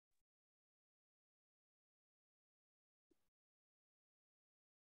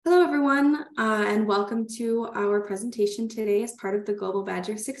everyone, and welcome to our presentation today as part of the Global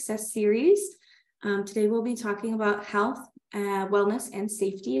Badger Success Series. Today we'll be talking about health, wellness, and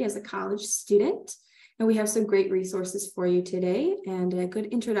safety as a college student. And we have some great resources for you today and a good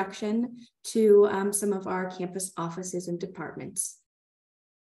introduction to some of our campus offices and departments.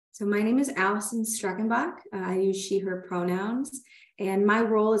 So my name is Allison Streckenbach. I use she, her pronouns, and my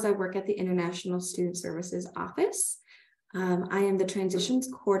role is I work at the International Student Services Office. I am the transitions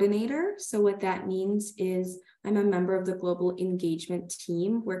coordinator. So what that means is I'm a member of the global engagement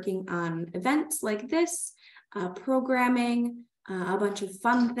team working on events like this, programming, a bunch of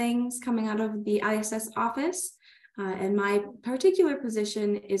fun things coming out of the ISS office. And my particular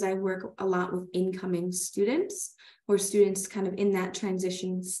position is I work a lot with incoming students or students kind of in that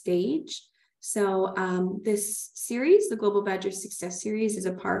transition stage. So this series, the Global Badger Success Series, is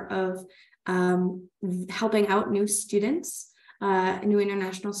a part of helping out new students, new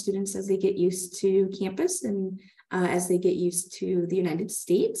international students as they get used to campus and as they get used to the United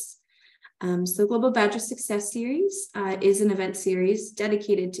States. So the Global Badger Success Series is an event series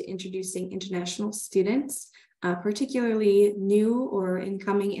dedicated to introducing international students, particularly new or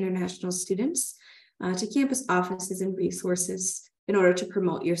incoming international students, to campus offices and resources in order to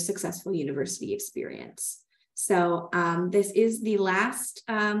promote your successful university experience. So this is the last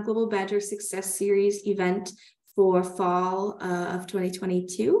Global Badger Success Series event for fall of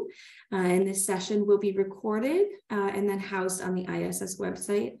 2022. And this session will be recorded and then housed on the ISS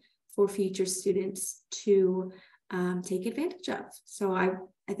website for future students to take advantage of. So I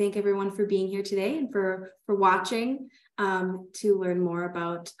thank everyone for being here today and for watching to learn more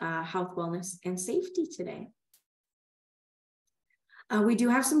about health, wellness, and safety today. We do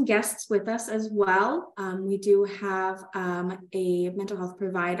have some guests with us as well. We do have a mental health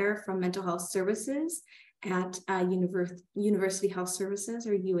provider from Mental Health Services at University Health Services,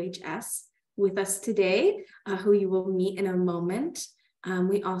 or UHS, with us today, who you will meet in a moment.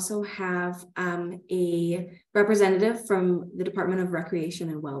 We also have a representative from the Department of Recreation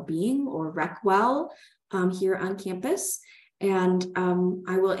and Wellbeing, or RecWell, here on campus. And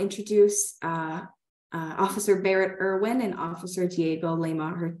I will introduce Officer Barrett Irwin and Officer Diego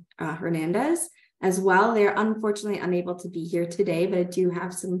Lema Hernandez as well. They're unfortunately unable to be here today, but I do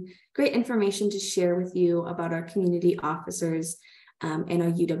have some great information to share with you about our community officers and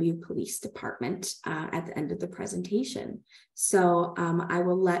our UW Police Department at the end of the presentation. So I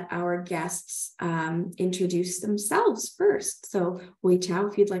will let our guests introduce themselves first. So Wei Chow,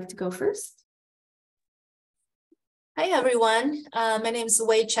 if you'd like to go first. Hi, everyone. My name is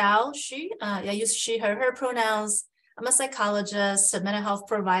Wei Chow. I use she, her pronouns. I'm a psychologist, a mental health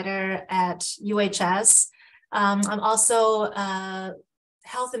provider at UHS. I'm also a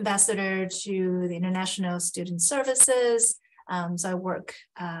health ambassador to the International Student Services. So I work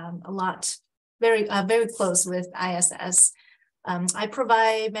a lot, very close with ISS. I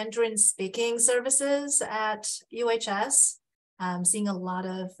provide Mandarin speaking services at UHS. I'm seeing a lot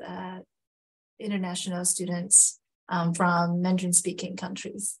of international students from Mandarin-speaking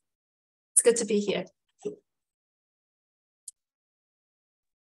countries. It's good to be here.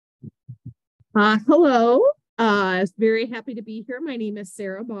 Hello, very happy to be here. My name is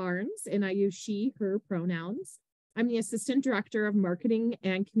Sarah Barnes, and I use she, her pronouns. I'm the Assistant Director of Marketing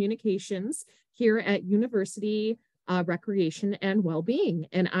and Communications here at University Recreation and Wellbeing,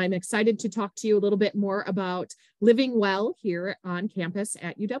 and I'm excited to talk to you a little bit more about living well here on campus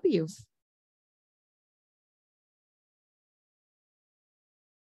at UW.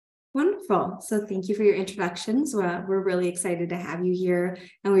 Wonderful. So thank you for your introductions. We're really excited to have you here,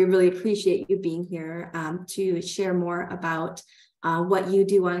 and we really appreciate you being here to share more about what you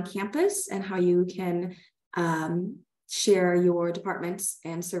do on campus and how you can share your departments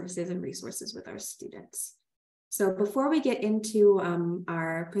and services and resources with our students. So before we get into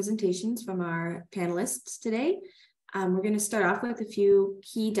our presentations from our panelists today, we're going to start off with a few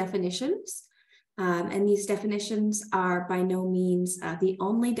key definitions. And these definitions are by no means the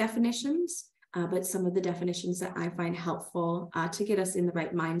only definitions, but some of the definitions that I find helpful to get us in the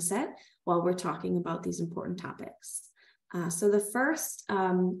right mindset while we're talking about these important topics. So the first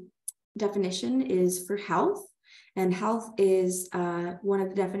definition is for health. And health is, one of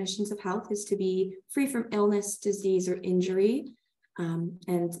the definitions of health is to be free from illness, disease, or injury.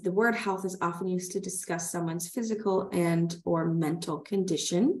 And the word health is often used to discuss someone's physical and or mental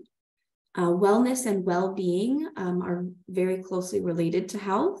condition. Wellness and well-being are very closely related to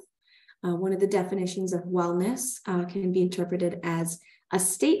health. One of the definitions of wellness can be interpreted as a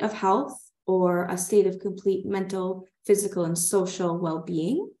state of health or a state of complete mental, physical, and social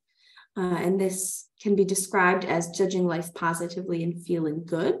well-being. And this can be described as judging life positively and feeling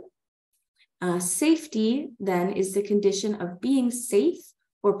good. Safety then is the condition of being safe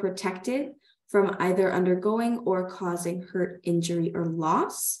or protected from either undergoing or causing hurt, injury, or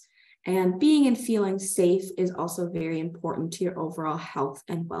loss. And being and feeling safe is also very important to your overall health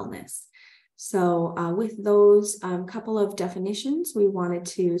and wellness. So with those couple of definitions, we wanted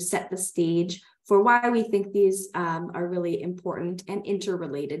to set the stage for why we think these are really important and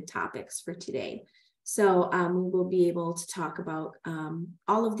interrelated topics for today. So we will be able to talk about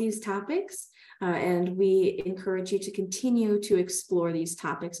all of these topics, and we encourage you to continue to explore these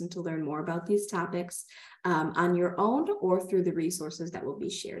topics and to learn more about these topics on your own or through the resources that will be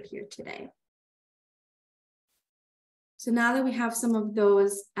shared here today. So now that we have some of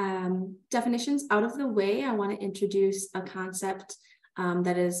those definitions out of the way, I want to introduce a concept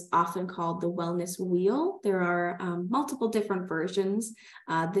that is often called the wellness wheel. There are multiple different versions.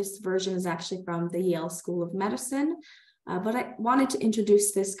 This version is actually from the Yale School of Medicine, but I wanted to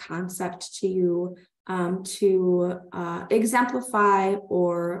introduce this concept to you to exemplify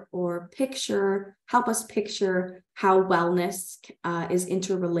or picture, help us picture how wellness is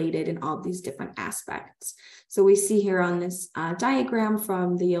interrelated in all these different aspects. So we see here on this diagram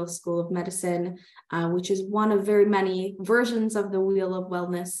from the Yale School of Medicine, which is one of very many versions of the Wheel of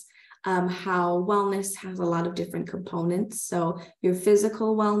Wellness, how wellness has a lot of different components. So your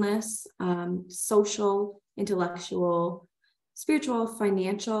physical wellness, social, intellectual, spiritual,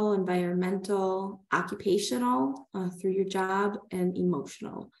 financial, environmental, occupational, through your job, and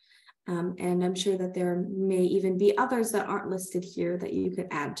emotional. And I'm sure that there may even be others that aren't listed here that you could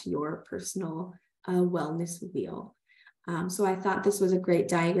add to your personal wellness wheel. So I thought this was a great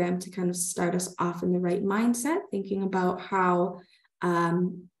diagram to kind of start us off in the right mindset, thinking about how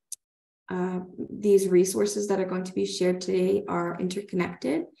these resources that are going to be shared today are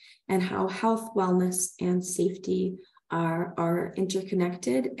interconnected, and how health, wellness, and safety are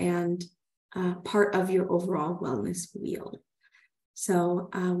interconnected and part of your overall wellness wheel. So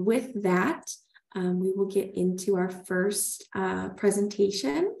with that, we will get into our first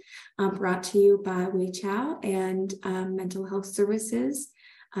presentation brought to you by Wei Chow and Mental Health Services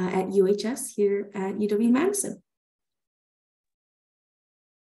at UHS here at UW-Madison.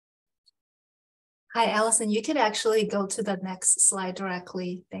 Hi, Allison. You can actually go to the next slide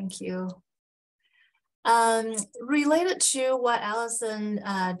directly. Thank you. Related to what Allison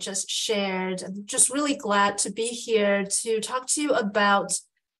just shared, I'm just really glad to be here to talk to you about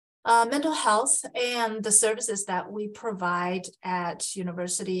mental health and the services that we provide at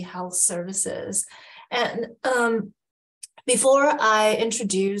University Health Services. And before I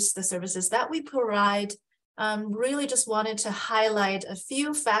introduce the services that we provide, really just wanted to highlight a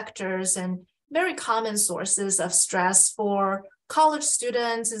few factors and very common sources of stress for college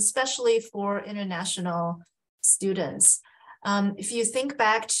students, especially for international students. If you think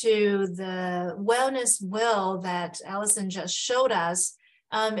back to the wellness wheel that Allison just showed us,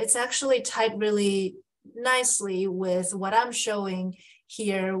 it's actually tied really nicely with what I'm showing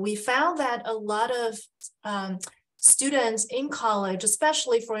here. We found that a lot of students in college,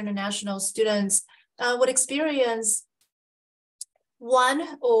 especially for international students, would experience one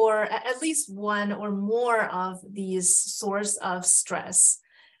or at least one or more of these sources of stress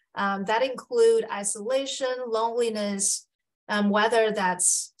that include isolation, loneliness, whether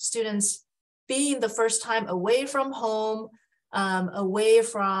that's students being the first time away from home, away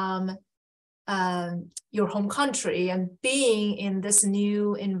from your home country, and being in this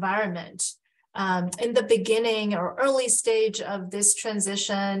new environment. In the beginning or early stage of this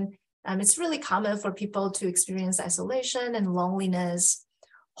transition, it's really common for people to experience isolation and loneliness,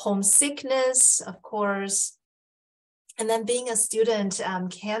 homesickness, of course. And then being a student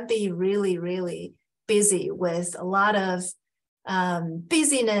can be really, really busy with a lot of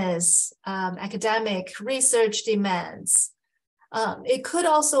busyness, academic research demands. It could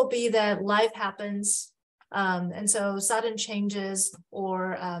also be that life happens, and so sudden changes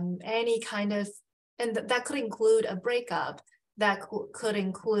or any kind of, and that could include a breakup, that could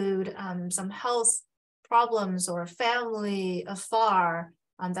include some health problems or family afar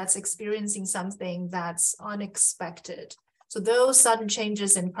that's experiencing something that's unexpected. So those sudden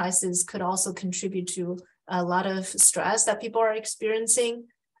changes and crises could also contribute to a lot of stress that people are experiencing.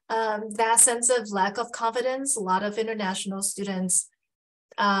 That sense of lack of confidence, a lot of international students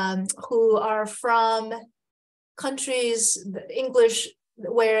who are from countries,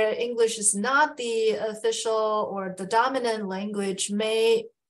 where English is not the official or the dominant language, may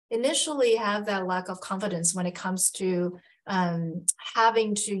initially have that lack of confidence when it comes to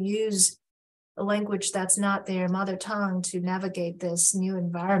having to use a language that's not their mother tongue to navigate this new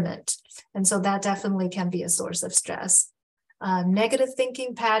environment. And so that definitely can be a source of stress. Negative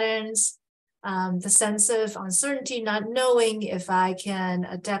thinking patterns, the sense of uncertainty, not knowing if I can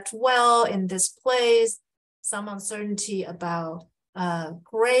adapt well in this place, some uncertainty about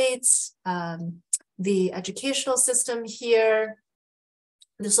grades, the educational system here.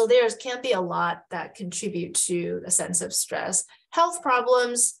 So there can be a lot that contribute to a sense of stress. Health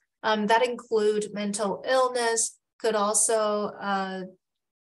problems that include mental illness could also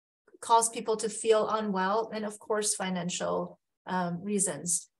cause people to feel unwell. And of course, financial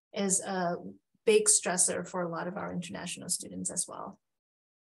reasons is a big stressor for a lot of our international students as well.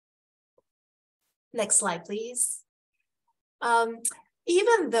 Next slide, please.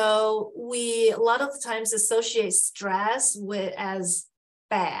 Even though we a lot of times associate stress as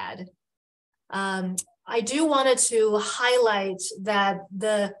bad, I do wanted to highlight that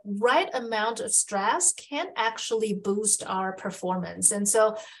the right amount of stress can actually boost our performance. And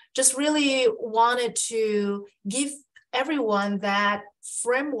so just really wanted to give everyone that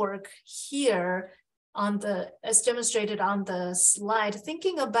framework here on as demonstrated on the slide,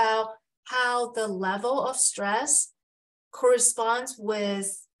 thinking about how the level of stress corresponds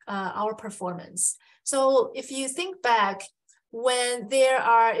with our performance. So if you think back, when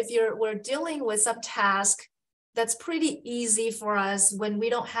we're dealing with some task that's pretty easy for us, when we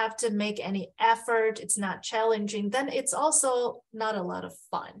don't have to make any effort, it's not challenging, then it's also not a lot of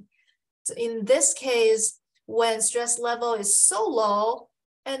fun. So in this case, when stress level is so low,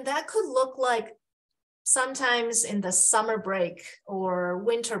 and that could look like sometimes in the summer break or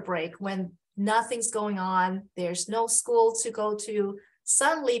winter break when nothing's going on, there's no school to go to,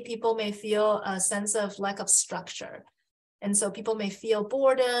 suddenly people may feel a sense of lack of structure. And so people may feel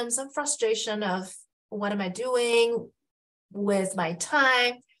boredom, some frustration of what am I doing with my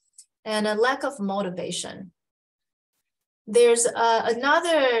time, and a lack of motivation. There's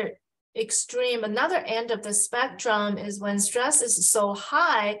another extreme, another end of the spectrum is when stress is so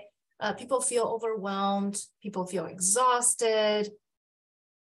high, people feel overwhelmed, people feel exhausted,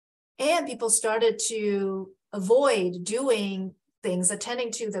 and people started to avoid doing things,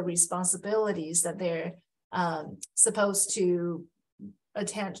 attending to the responsibilities that they're supposed to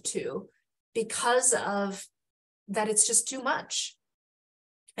attend to because of that it's just too much.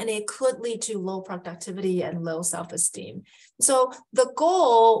 And it could lead to low productivity and low self-esteem. So the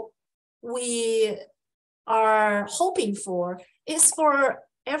goal we are hoping for is for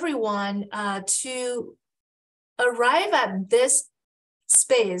everyone to arrive at this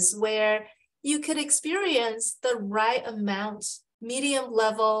space where you could experience the right amount, medium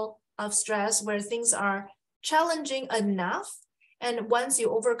level of stress where things are challenging enough. And once you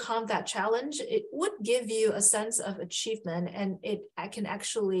overcome that challenge, it would give you a sense of achievement, and I can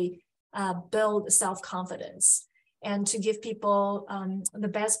actually build self-confidence. And to give people the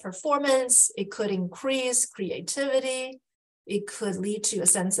best performance, it could increase creativity. It could lead to a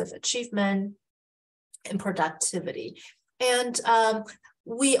sense of achievement and productivity. And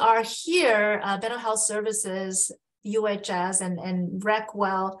we are here, Mental Health Services, UHS, and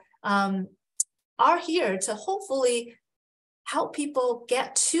RecWell are here to hopefully help people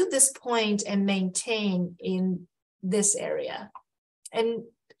get to this point and maintain in this area. And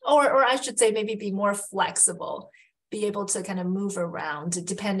or I should say maybe be more flexible, be able to kind of move around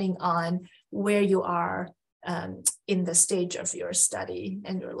depending on where you are in the stage of your study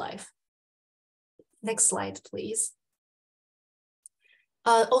and your life. Next slide, please.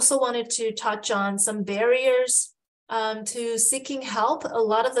 Also wanted to touch on some barriers to seeking help. A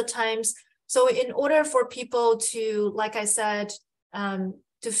lot of the times, so in order for people to, like I said,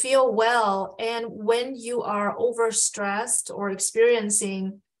 to feel well, and when you are overstressed or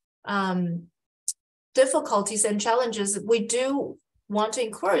experiencing difficulties and challenges, we do want to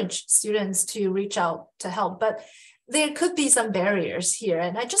encourage students to reach out to help, but there could be some barriers here.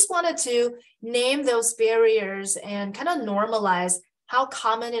 And I just wanted to name those barriers and kind of normalize how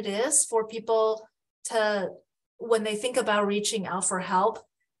common it is for people to, when they think about reaching out for help,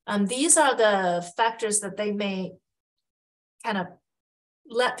 these are the factors that they may kind of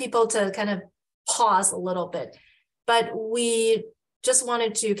let people to kind of pause a little bit. But we just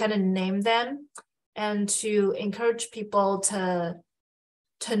wanted to kind of name them and to encourage people to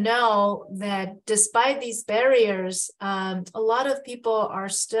know that despite these barriers, a lot of people are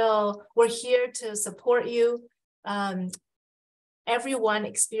still, we're here to support you. Everyone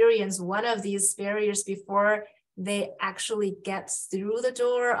experienced one of these barriers before they actually get through the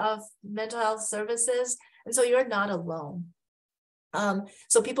door of mental health services. And so you're not alone.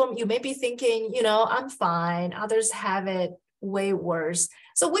 So people, you may be thinking, you know, I'm fine, others have it way worse.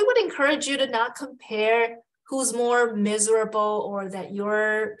 So we would encourage you to not compare who's more miserable or that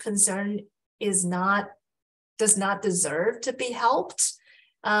your concern does not deserve to be helped.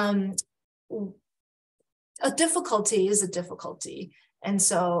 a difficulty is a difficulty. And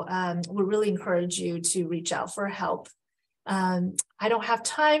so we really encourage you to reach out for help. I don't have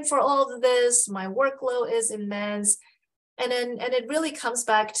time for all of this. My workload is immense. And it really comes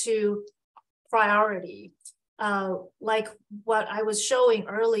back to priority. Like what I was showing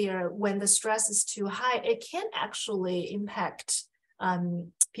earlier, when the stress is too high, it can actually impact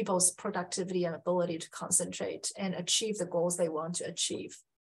people's productivity and ability to concentrate and achieve the goals they want to achieve.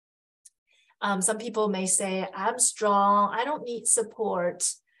 Some people may say, I'm strong, I don't need support.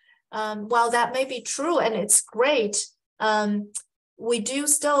 While that may be true and it's great, we do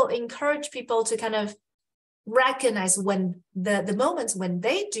still encourage people to kind of recognize when the moments when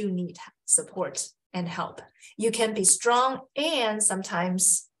they do need support and help. You can be strong, and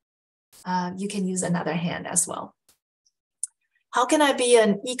sometimes you can use another hand as well. How can I be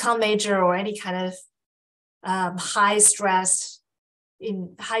an econ major or any kind of high stressed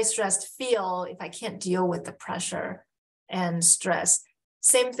field if I can't deal with the pressure and stress?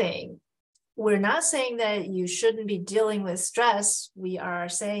 Same thing. We're not saying that you shouldn't be dealing with stress. We are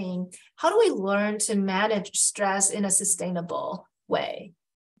saying, how do we learn to manage stress in a sustainable way?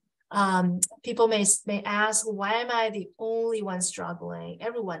 People may ask, why am I the only one struggling?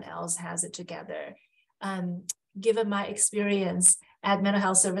 Everyone else has it together. Given my experience at mental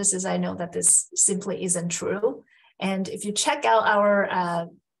health services, I know that this simply isn't true. And if you check out our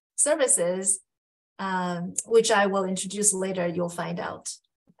services, which I will introduce later, you'll find out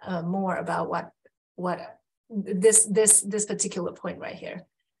more about what this particular point right here.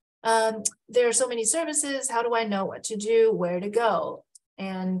 There are so many services. How do I know what to do, where to go?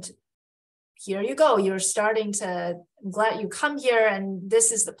 And here you go. You're starting to, I'm glad you come here, and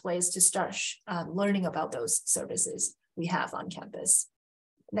this is the place to start learning about those services we have on campus.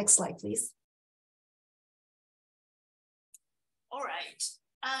 Next slide, please. All right.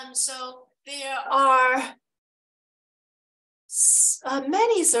 So there are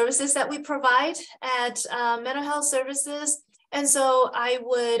many services that we provide at mental health services, and so I've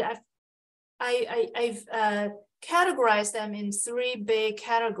categorized them in three big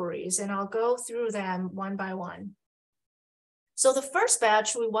categories, and I'll go through them one by one. So the first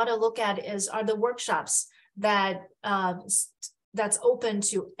batch we want to look at are the workshops that that's open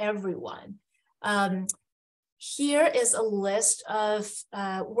to everyone. Here is a list of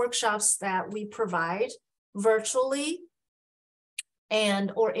workshops that we provide virtually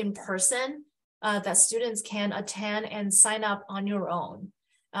and or in person that students can attend and sign up on your own.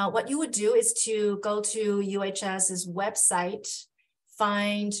 What you would do is to go to UHS's website,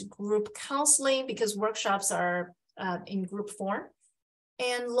 find group counseling, because workshops are in group form,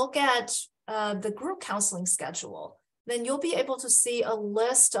 and look at the group counseling schedule. Then you'll be able to see a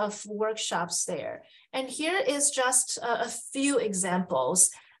list of workshops there. And here is just a few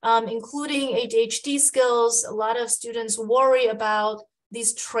examples, including ADHD skills. A lot of students worry about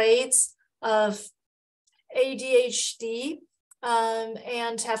these traits of ADHD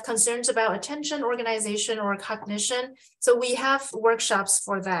and have concerns about attention, organization, or cognition. So we have workshops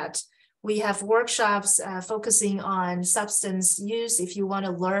for that. We have workshops focusing on substance use if you want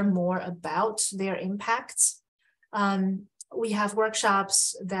to learn more about their impacts. We have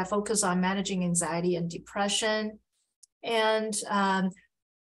workshops that focus on managing anxiety and depression, and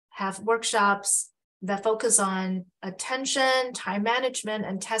have workshops that focus on attention, time management,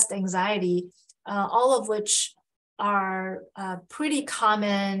 and test anxiety, all of which are pretty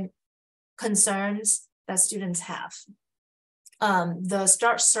common concerns that students have. The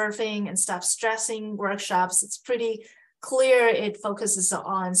Start Surfing and Stop Stressing workshops, it's pretty clear it focuses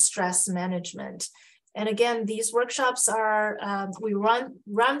on stress management. And again, these workshops are, we run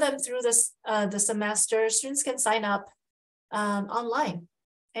them through this, the semester. Students can sign up online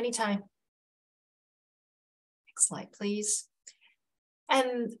anytime. Next slide, please.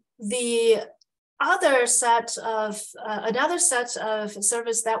 And the other set of, another set of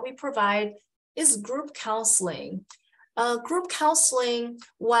service that we provide is group counseling. Group counseling,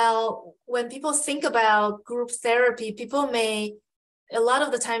 when people think about group therapy, a lot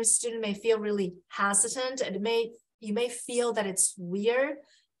of the time students may feel really hesitant, and you may feel that it's weird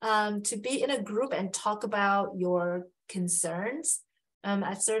to be in a group and talk about your concerns.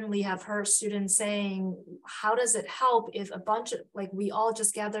 I certainly have heard students saying, how does it help if a bunch of, like, we all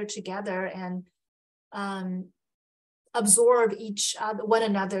just gather together and absorb one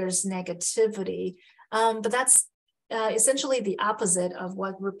another's negativity? But that's essentially the opposite of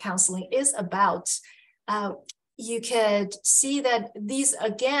what group counseling is about. You could see that these,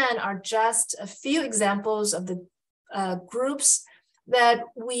 again, are just a few examples of the groups that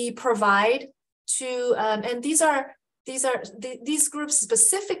we provide to, and these are these groups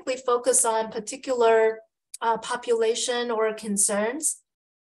specifically focus on particular population or concerns.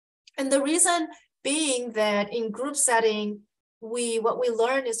 And the reason being that in group setting, what we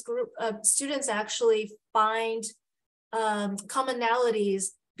learn is students actually find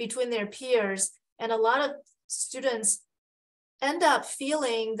commonalities between their peers, and a lot of students end up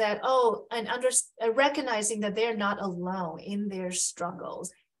feeling that, and recognizing that they're not alone in their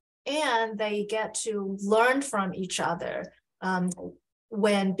struggles, and they get to learn from each other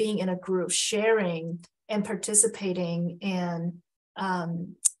when being in a group, sharing and participating and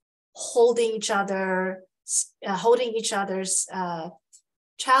holding each other's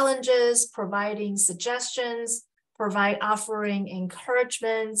challenges, providing suggestions, offering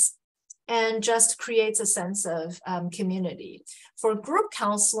encouragements, and just creates a sense of community. For group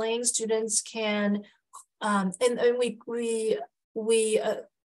counseling, students can, and we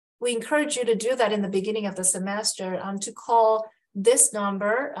encourage you to do that in the beginning of the semester, to call this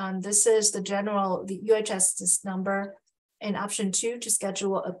number. This is the UHS's number, and option 2 to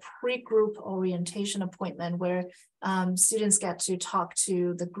schedule a pre-group orientation appointment where students get to talk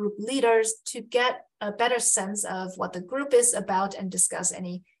to the group leaders to get a better sense of what the group is about and discuss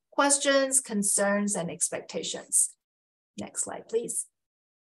any questions, concerns, and expectations. Next slide, please.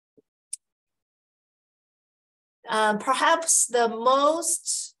 Perhaps the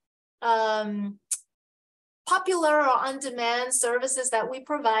most popular or on-demand services that we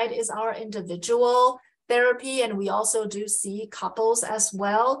provide is our individual therapy, and we also do see couples as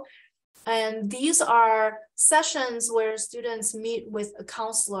well. And these are sessions where students meet with a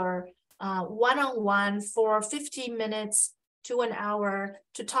counselor one-on-one for 15 minutes to an hour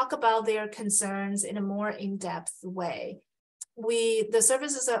to talk about their concerns in a more in-depth way. The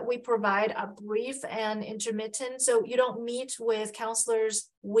services that we provide are brief and intermittent, so you don't meet with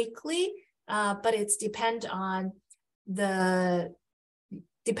counselors weekly, but it's depending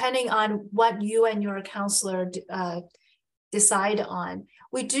on what you and your counselor decide on.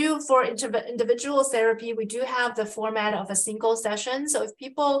 We do, for individual therapy, we do have the format of a single session. So if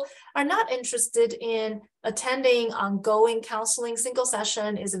people are not interested in attending ongoing counseling, single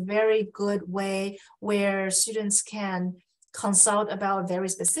session is a very good way where students can consult about very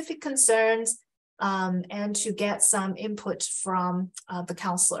specific concerns and to get some input from the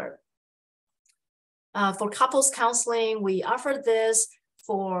counselor. For couples counseling, we offer this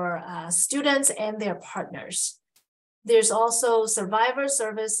for students and their partners. There's also survivor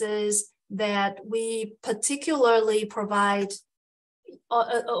services that we particularly provide,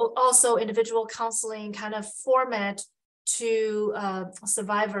 also individual counseling kind of format to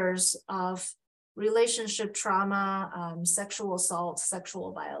survivors of relationship trauma, sexual assault,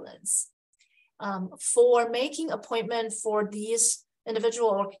 sexual violence. For making appointment for these individual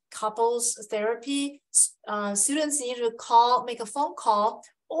or couples therapy, students need to make a phone call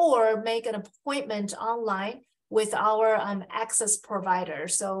or make an appointment online with our access provider.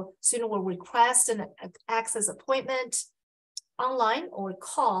 So student will request an access appointment online or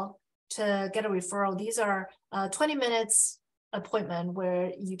call to get a referral. These are 20 minutes appointment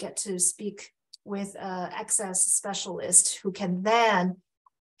where you get to speak with an access specialist who can then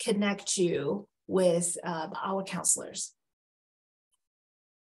connect you with our counselors.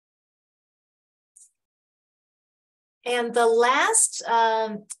 And the last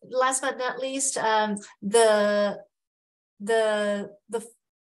but not least, the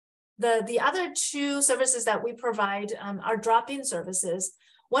other two services that we provide are drop-in services.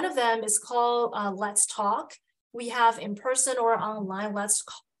 One of them is called Let's Talk. We have in person or online Let's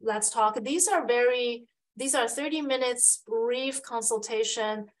Talk. These are 30 minutes brief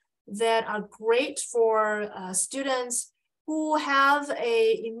consultation that are great for students who have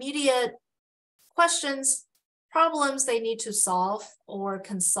immediate questions, problems they need to solve or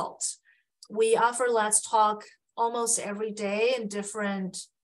consult. We offer Let's Talk almost every day in different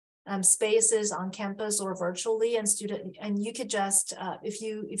spaces on campus or virtually, and you could just if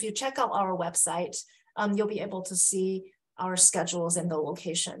you check out our website, you'll be able to see our schedules and the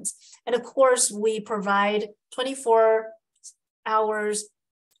locations. And of course, we provide 24 hours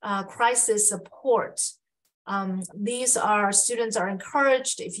crisis support. These students are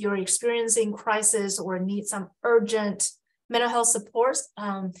encouraged, if you're experiencing crisis or need some urgent mental health support,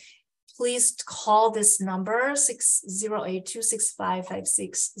 please call this number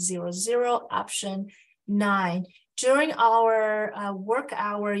 608-265-5600, option 9. During our work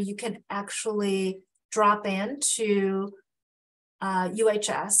hour, you can actually drop in to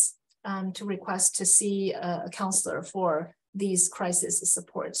UHS to request to see a counselor for these crisis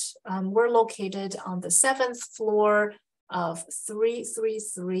supports. We're located on the 7th floor of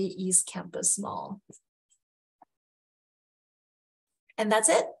 333 East Campus Mall. And that's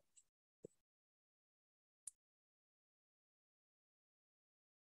it.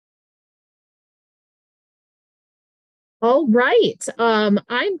 All right.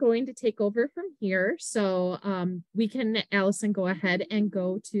 I'm going to take over from here. So we can, Allison, go ahead and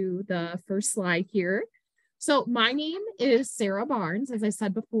go to the first slide here. So my name is Sarah Barnes, as I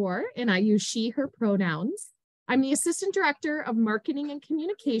said before, and I use she, her pronouns. I'm the Assistant Director of Marketing and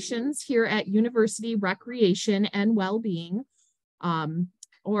Communications here at University Recreation and Wellbeing,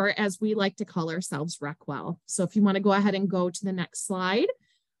 or as we like to call ourselves, RecWell. So if you want to go ahead and go to the next slide,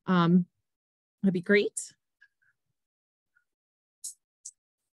 that'd be great.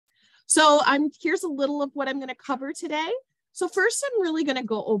 So here's a little of what I'm going to cover today. So first, I'm really going to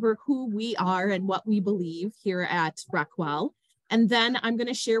go over who we are and what we believe here at RecWell. And then I'm going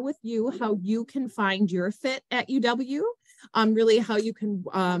to share with you how you can find your fit at UW, really how you can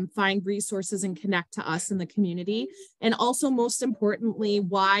find resources and connect to us in the community. And also, most importantly,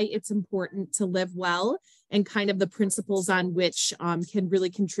 why it's important to live well and kind of the principles on which can really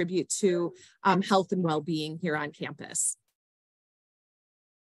contribute to health and well-being here on campus.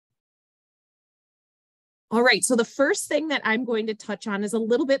 All right, so the first thing that I'm going to touch on is a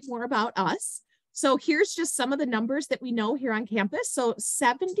little bit more about us. So here's just some of the numbers that we know here on campus. So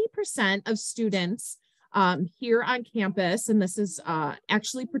 70% of students here on campus, and this is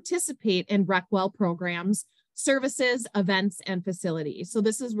actually participate in RecWell programs, services, events, and facilities. So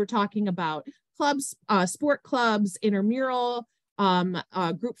we're talking about clubs, sport clubs, intramural,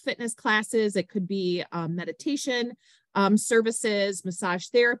 group fitness classes. It could be meditation services, massage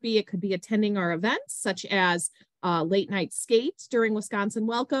therapy. It could be attending our events such as late night skate during Wisconsin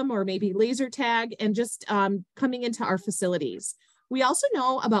Welcome, or maybe laser tag, and just coming into our facilities. We also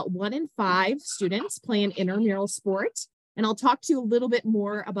know about 1 in 5 students play an intramural sport. And I'll talk to you a little bit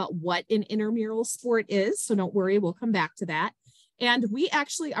more about what an intramural sport is. So don't worry, we'll come back to that. And we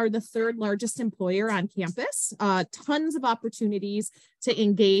actually are the 3rd largest employer on campus, tons of opportunities to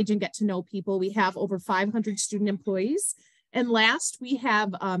engage and get to know people. We have over 500 student employees. And last, we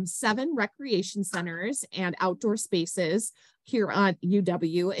have 7 recreation centers and outdoor spaces here at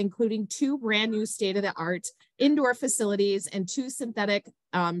UW, including 2 brand new state-of-the-art indoor facilities and 2 synthetic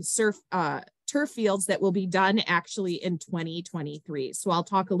turf fields that will be done actually in 2023. So I'll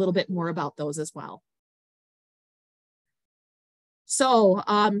talk a little bit more about those as well. So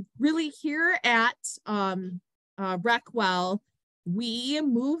really here at RecWell, we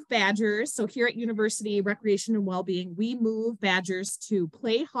move Badgers. So here at University Recreation and Wellbeing, we move Badgers to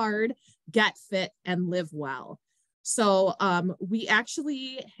play hard, get fit, and live well. So we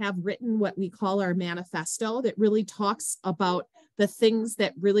actually have written what we call our manifesto that really talks about the things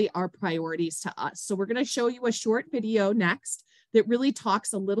that really are priorities to us. So we're going to show you a short video next that really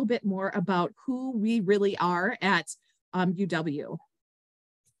talks a little bit more about who we really are at UW.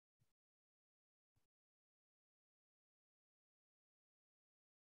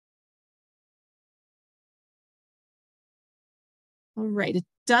 All right, it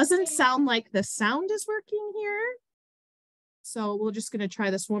doesn't sound like the sound is working here. So we're just going to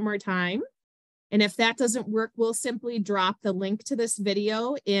try this one more time. And if that doesn't work, we'll simply drop the link to this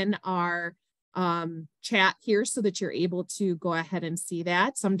video in our chat here so that you're able to go ahead and see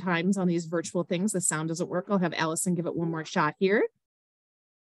that. Sometimes on these virtual things, the sound doesn't work. I'll have Allison give it one more shot here.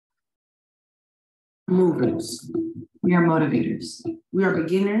 Movers. We are motivators. We are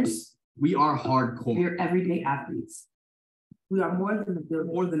beginners. We are hardcore. We are everyday athletes. We are more than a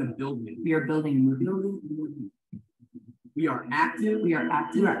building. More than a building. We are building a movement. We are active. We are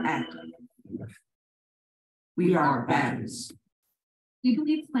active. We are active. We are badgers. We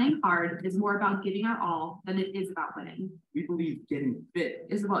believe playing hard is more about giving our all than it is about winning. We believe getting fit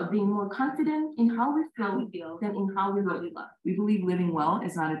is about being more confident in how we feel than in how we look. We believe living well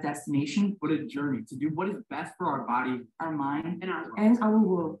is not a destination, but a journey to do what is best for our body, our mind, and our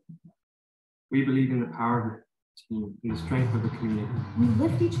world. We believe in the power of the team and the strength of the community. We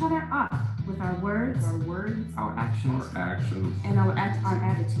lift each other up with our words, our actions, and our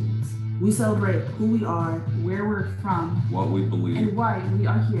attitudes. We celebrate who we are, where we're from, what we believe, and why we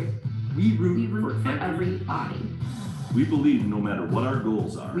are here. We root for everybody. We believe no matter what our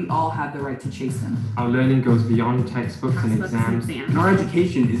goals are, we all have the right to chase them. Our learning goes beyond textbooks and exams. And our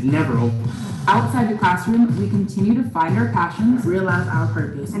education is never over. Outside the classroom, we continue to find our passions, realize our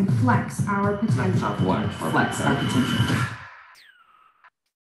purpose, and flex our potential. Flex our potential.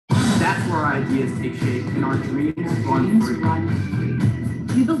 That's where our ideas take shape and our dreams run free.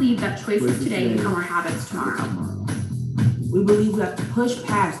 We believe that choices today become our habits tomorrow. We believe we have to push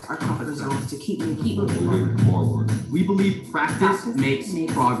past our comfort zones to keep moving forward. We believe practice makes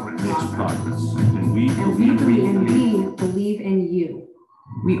progress. And we believe in you.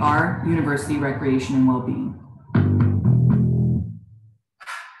 We are University Recreation and Wellbeing.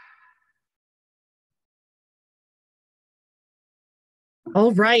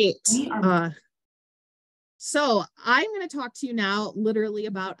 All right. So I'm going to talk to you now literally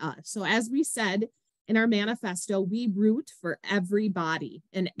about us. So as we said in our manifesto, we root for everybody,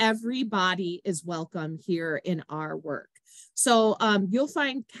 and everybody is welcome here in our work. So you'll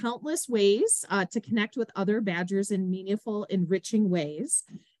find countless ways to connect with other Badgers in meaningful, enriching ways.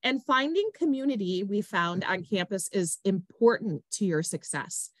 And finding community, we found on campus, is important to your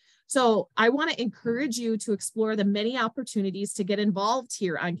success. So I want to encourage you to explore the many opportunities to get involved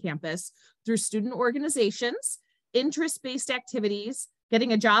here on campus through student organizations, interest-based activities,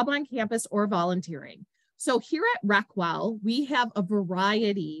 getting a job on campus, or volunteering. So here at RecWell, we have a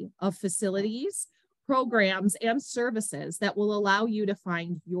variety of facilities, programs, and services that will allow you to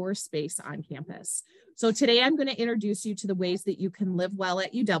find your space on campus. So today I'm going to introduce you to the ways that you can live well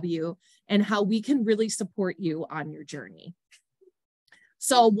at UW and how we can really support you on your journey.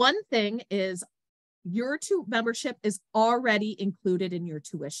 So one thing is your membership is already included in your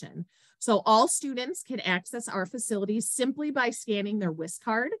tuition. So all students can access our facilities simply by scanning their WIS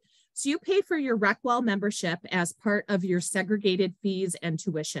card. So you pay for your RecWell membership as part of your segregated fees and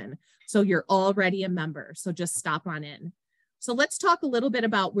tuition. So you're already a member, so just stop on in. So let's talk a little bit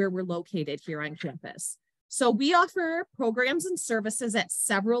about where we're located here on campus. So we offer programs and services at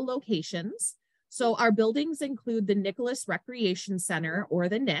several locations. So our buildings include the Nicholas Recreation Center, or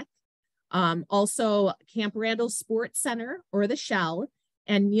the NIC, also Camp Randall Sports Center, or the Shell,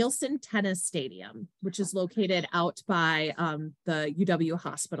 and Nielsen Tennis Stadium, which is located out by the UW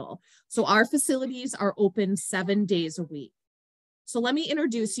Hospital. So our facilities are open 7 days a week. So let me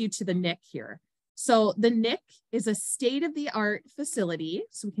introduce you to the NIC here. So the NIC is a state-of-the-art facility.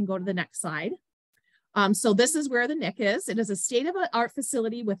 So we can go to the next slide. So this is where the NIC is. It is a state-of-the-art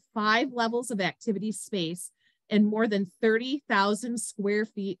facility with 5 levels of activity space and more than 30,000 square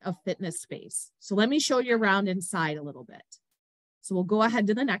feet of fitness space. So let me show you around inside a little bit. So we'll go ahead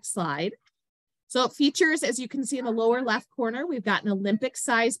to the next slide. So it features, as you can see in the lower left corner, we've got an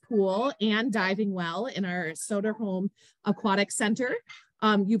Olympic-sized pool and diving well in our Soderholm Aquatic Center.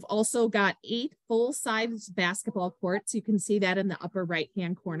 You've also got 8 full-size basketball courts. You can see that in the upper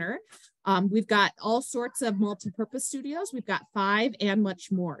right-hand corner. We've got all sorts of multi-purpose studios. We've got 5 and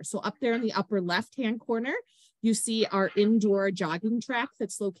much more. So up there in the upper left-hand corner, you see our indoor jogging track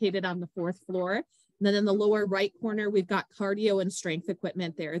that's located on the 4th floor. And then in the lower right corner, we've got cardio and strength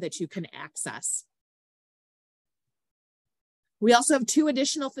equipment there that you can access. We also have 2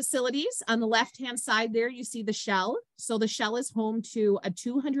 additional facilities. On the left-hand side there, you see the Shell. So the Shell is home to a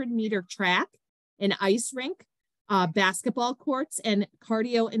 200-meter track, an ice rink, basketball courts, and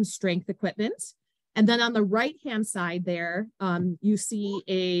cardio and strength equipment. And then on the right-hand side there, you see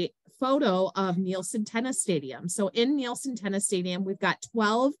a photo of Nielsen Tennis Stadium. So in Nielsen Tennis Stadium, we've got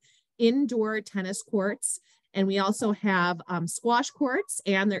 12 indoor tennis courts, and we also have squash courts,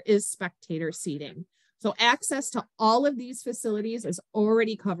 and there is spectator seating. So access to all of these facilities is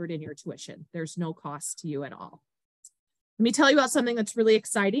already covered in your tuition. There's no cost to you at all. Let me tell you about something that's really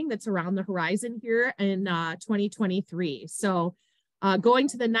exciting that's around the horizon here in 2023. So going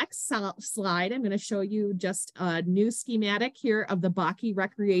to the next slide, I'm going to show you just a new schematic here of the Bakke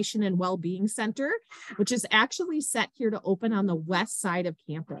Recreation and Wellbeing Center, which is actually set here to open on the west side of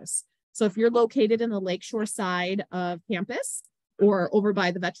campus. So if you're located in the Lakeshore side of campus, or over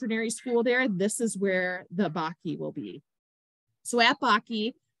by the veterinary school there, this is where the Bakke will be. So at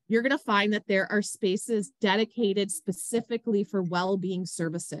Bakke, you're going to find that there are spaces dedicated specifically for well-being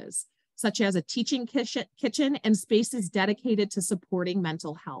services, such as a teaching kitchen and spaces dedicated to supporting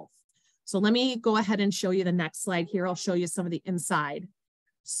mental health. So let me go ahead and show you the next slide here. I'll show you some of the inside.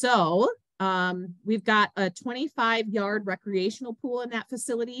 So we've got a 25-yard recreational pool in that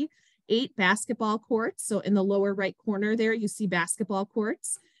facility, 8 basketball courts. So in the lower right corner there, you see basketball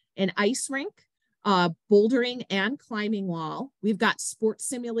courts, an ice rink, bouldering and climbing wall. We've got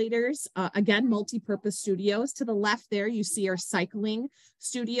sports simulators, again, multi-purpose studios. To the left there, you see our cycling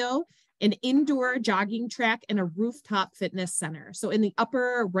studio, an indoor jogging track, and a rooftop fitness center. So in the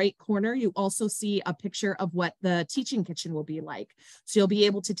upper right corner, you also see a picture of what the teaching kitchen will be like. So you'll be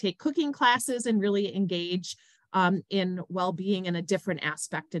able to take cooking classes and really engage in well-being in a different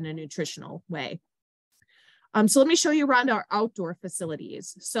aspect in a nutritional way. So let me show you around our outdoor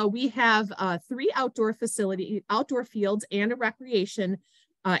facilities. So we have 3 outdoor fields and a recreation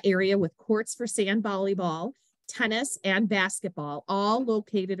area with courts for sand volleyball tennis, and basketball, all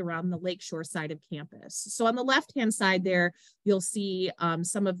located around the lakeshore side of campus. So on the left-hand side there, you'll see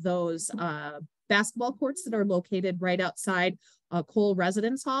some of those basketball courts that are located right outside Cole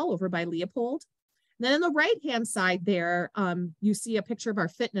Residence Hall over by Leopold. And then on the right-hand side there, you see a picture of our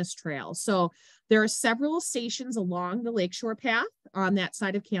fitness trail. So there are several stations along the lakeshore path on that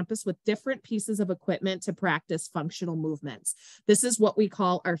side of campus with different pieces of equipment to practice functional movements. This is what we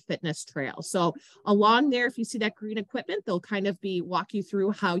call our fitness trail. So along there, if you see that green equipment, they'll kind of walk you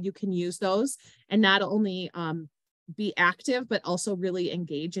through how you can use those and not only be active, but also really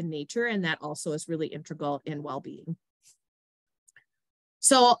engage in nature. And that also is really integral in well-being.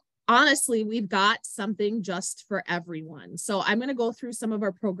 So honestly, we've got something just for everyone. So I'm going to go through some of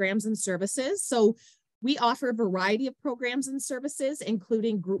our programs and services. So we offer a variety of programs and services,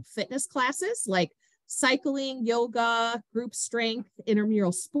 including group fitness classes like cycling, yoga, group strength,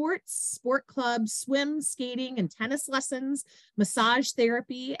 intramural sports, sport clubs, swim, skating, and tennis lessons, massage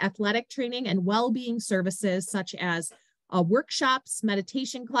therapy, athletic training, and well-being services such as workshops,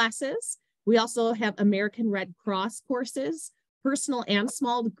 meditation classes. We also have American Red Cross courses, personal and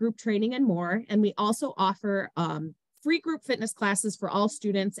small group training, and more. And we also offer free group fitness classes for all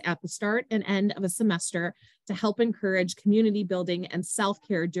students at the start and end of a semester to help encourage community building and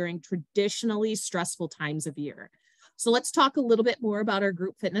self-care during traditionally stressful times of year. So let's talk a little bit more about our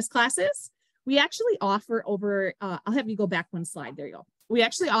group fitness classes. We actually offer over, I'll have you go back one slide, there you go. We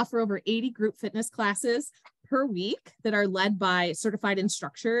actually offer over 80 group fitness classes per week that are led by certified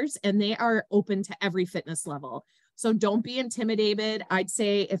instructors, and they are open to every fitness level. So don't be intimidated. I'd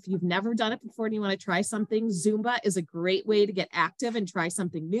say if you've never done it before and you want to try something, Zumba is a great way to get active and try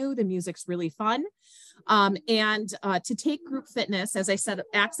something new. The music's really fun. To take group fitness, as I said,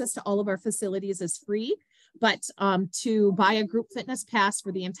 access to all of our facilities is free, but to buy a group fitness pass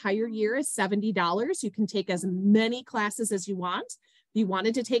for the entire year is $70. You can take as many classes as you want. If you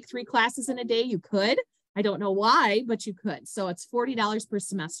wanted to take 3 classes in a day, you could. I don't know why, but you could. So it's $40 per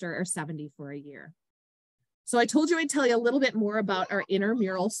semester or $70 for a year. So I told you I'd tell you a little bit more about our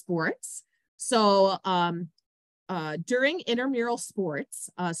intramural sports. So during intramural sports,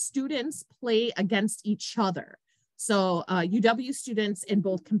 students play against each other. So UW students in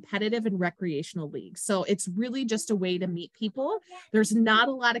both competitive and recreational leagues. So it's really just a way to meet people. There's not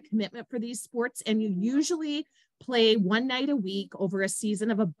a lot of commitment for these sports, and you usually play one night a week over a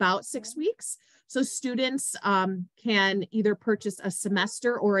season of about 6 weeks. So students can either purchase a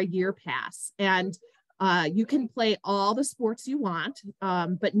semester or a year pass. And you can play all the sports you want,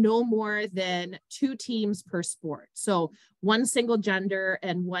 but no more than 2 teams per sport. So 1 single gender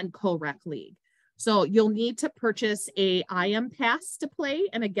and 1 co-rec league. So you'll need to purchase a IM pass to play.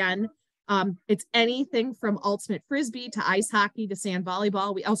 And again, it's anything from ultimate frisbee to ice hockey to sand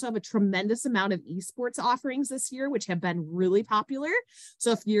volleyball. We also have a tremendous amount of esports offerings this year, which have been really popular.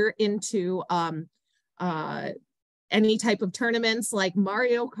 So if you're into any type of tournaments like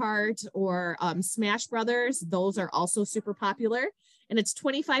Mario Kart or Smash Brothers, those are also super popular. And it's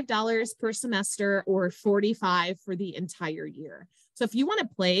 $25 per semester or $45 for the entire year. So if you want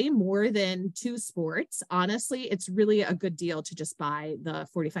to play more than 2 sports, honestly, it's really a good deal to just buy the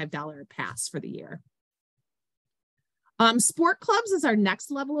 $45 pass for the year. Sport clubs is our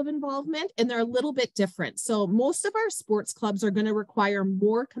next level of involvement, and they're a little bit different. So most of our sports clubs are going to require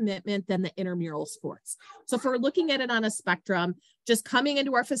more commitment than the intramural sports. So if we're looking at it on a spectrum, just coming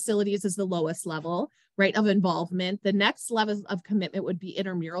into our facilities is the lowest level, right, of involvement. The next level of commitment would be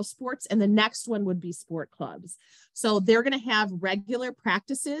intramural sports, and the next one would be sport clubs. So they're going to have regular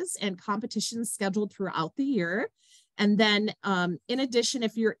practices and competitions scheduled throughout the year. And then in addition,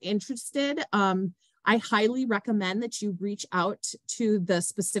 if you're interested, I highly recommend that you reach out to the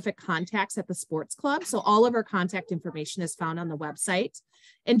specific contacts at the sports club. So all of our contact information is found on the website.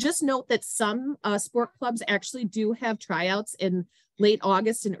 And just note that some sport clubs actually do have tryouts in late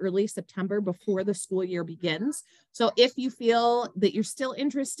August and early September before the school year begins. So if you feel that you're still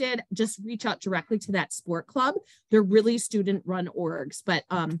interested, just reach out directly to that sport club. They're really student-run orgs, but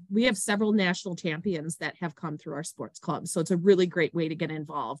we have several national champions that have come through our sports club. So it's a really great way to get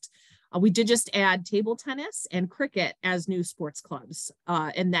involved. We did just add table tennis and cricket as new sports clubs,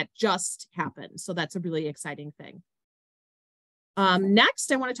 and that just happened. So that's a really exciting thing.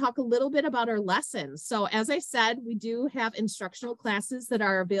 Next, I want to talk a little bit about our lessons. So as I said, we do have instructional classes that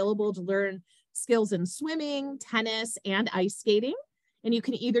are available to learn skills in swimming, tennis, and ice skating. And you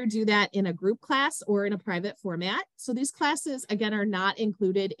can either do that in a group class or in a private format. So these classes, again, are not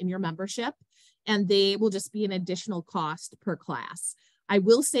included in your membership, and they will just be an additional cost per class. I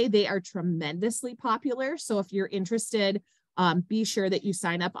will say they are tremendously popular. So if you're interested, be sure that you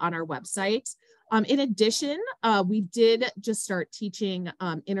sign up on our website. In addition, we did just start teaching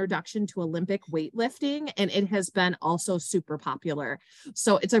introduction to Olympic weightlifting, and it has been also super popular.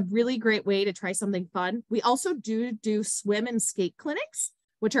 So it's a really great way to try something fun. We also do swim and skate clinics,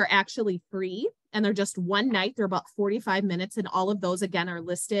 which are actually free, and they're just one night. They're about 45 minutes, and all of those, again, are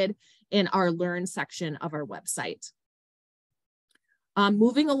listed in our Learn section of our website.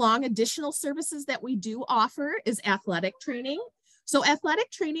 Moving along, additional services that we do offer is athletic training. So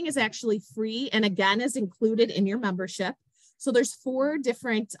athletic training is actually free and again is included in your membership. So there's 4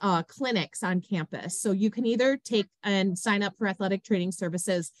 different clinics on campus. So you can either take and sign up for athletic training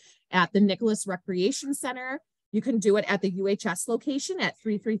services at the Nicholas Recreation Center. You can do it at the UHS location at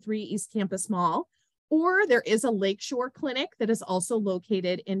 333 East Campus Mall, or there is a Lakeshore clinic that is also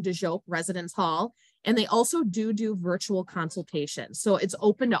located in DeJope Residence Hall. And they also do virtual consultations. So it's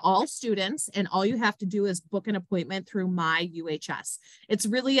open to all students, and all you have to do is book an appointment through My UHS. It's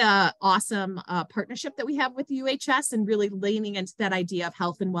really a awesome partnership that we have with UHS, and really leaning into that idea of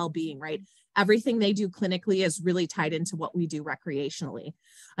health and well-being, right? Everything they do clinically is really tied into what we do recreationally.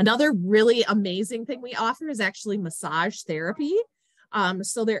 Another really amazing thing we offer is actually massage therapy.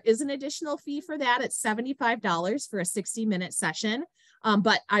 So there is an additional fee for that. It's $75 for a 60-minute session.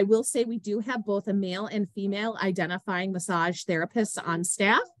 But I will say we do have both a male and female identifying massage therapists on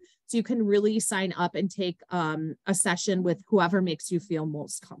staff. So you can really sign up and take a session with whoever makes you feel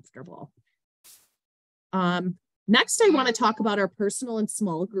most comfortable. Next, I want to talk about our personal and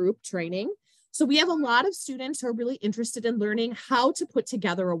small group training. So we have a lot of students who are really interested in learning how to put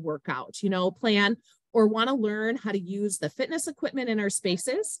together a workout, plan, or want to learn how to use the fitness equipment in our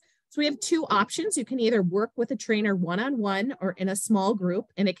spaces. So we have 2 options. You can either work with a trainer one-on-one or in a small group,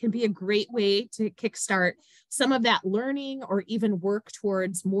 and it can be a great way to kickstart some of that learning or even work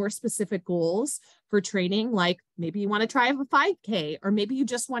towards more specific goals for training. Like maybe you want to try a 5K, or maybe you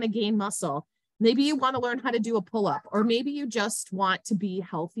just want to gain muscle. Maybe you want to learn how to do a pull-up, or maybe you just want to be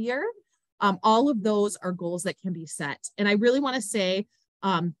healthier. All of those are goals that can be set. And I really want to say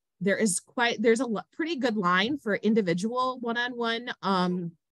there's a pretty good line for individual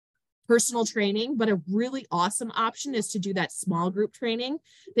one-on-one personal training, but a really awesome option is to do that small group training.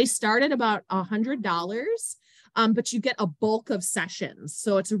 They start at about $100, but you get a bulk of sessions.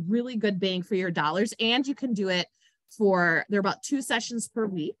 So it's a really good bang for your dollars, and you can do it they're about 2 sessions per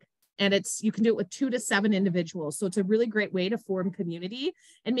week, and you can do it with 2 to 7 individuals. So it's a really great way to form community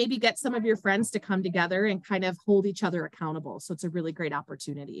and maybe get some of your friends to come together and kind of hold each other accountable. So it's a really great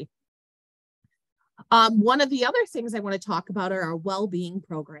opportunity. One of the other things I want to talk about are our well-being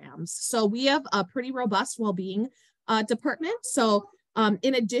programs. So we have a pretty robust well-being department. So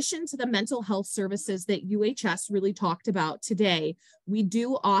in addition to the mental health services that UHS really talked about today, we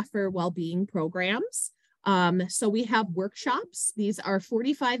do offer well-being programs. So we have workshops. These are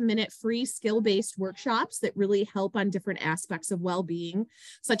 45-minute free skill-based workshops that really help on different aspects of well-being,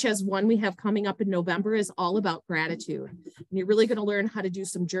 such as one we have coming up in November is all about gratitude. And you're really going to learn how to do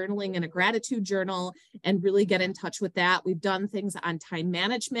some journaling in a gratitude journal and really get in touch with that. We've done things on time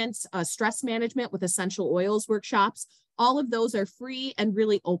management, stress management with essential oils workshops. All of those are free and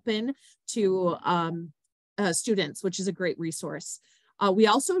really open to students, which is a great resource. We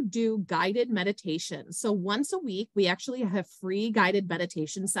also do guided meditation. So once a week, we actually have free guided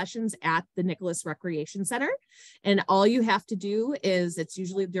meditation sessions at the Nicholas Recreation Center. And all you have to do is, it's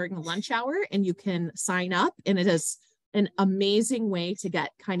usually during the lunch hour, and you can sign up, and it is an amazing way to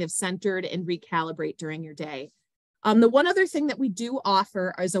get kind of centered and recalibrate during your day. The one other thing that we do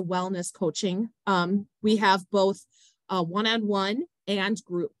offer is a wellness coaching. We have both one-on-one and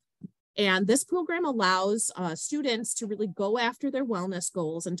group. And this program allows students to really go after their wellness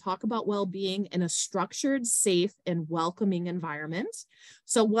goals and talk about well-being in a structured, safe, and welcoming environment.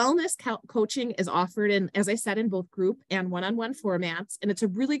 So wellness coaching is offered in, as I said, in both group and one-on-one formats. And it's a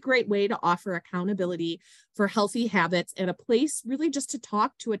really great way to offer accountability for healthy habits and a place really just to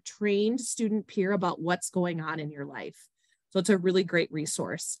talk to a trained student peer about what's going on in your life. So it's a really great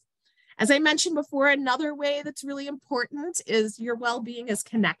resource. As I mentioned before, another way that's really important is your well-being is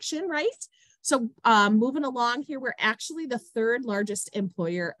connection, right? So moving along here, we're actually the 3rd largest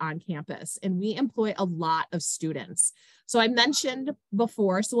employer on campus, and we employ a lot of students. So I mentioned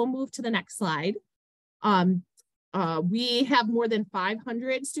before, so we'll move to the next slide. We have more than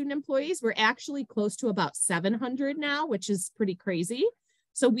 500 student employees. We're actually close to about 700 now, which is pretty crazy.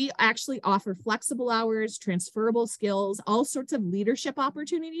 So we actually offer flexible hours, transferable skills, all sorts of leadership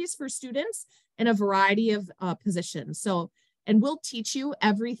opportunities for students in a variety of positions. So and we'll teach you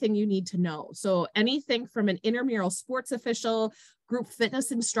everything you need to know. So anything from an intramural sports official, group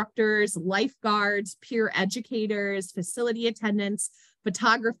fitness instructors, lifeguards, peer educators, facility attendants,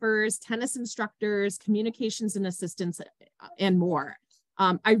 photographers, tennis instructors, communications and assistants, and more.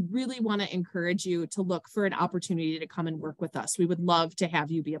 I really want to encourage you to look for an opportunity to come and work with us. We would love to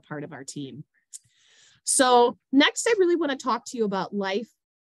have you be a part of our team. So next, I really want to talk to you about life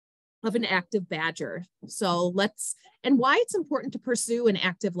of an active Badger. And why it's important to pursue an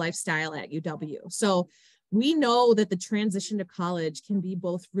active lifestyle at UW. So we know that the transition to college can be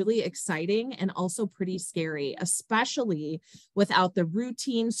both really exciting and also pretty scary, especially without the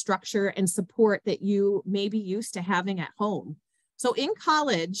routine, structure, and support that you may be used to having at home. So in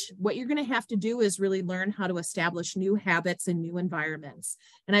college, what you're going to have to do is really learn how to establish new habits and new environments.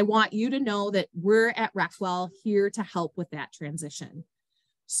 And I want you to know that we're at Rockwell here to help with that transition.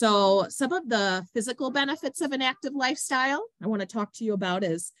 So some of the physical benefits of an active lifestyle I want to talk to you about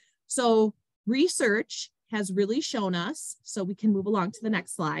is, so research has really shown us, so we can move along to the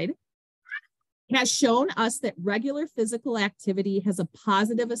next slide, has shown us that regular physical activity has a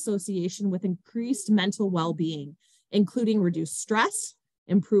positive association with increased mental well-being, including reduced stress,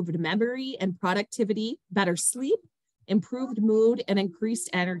 improved memory and productivity, better sleep, improved mood, and increased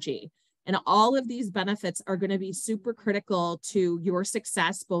energy. And all of these benefits are going to be super critical to your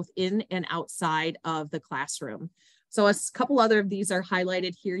success, both in and outside of the classroom. So a couple other of these are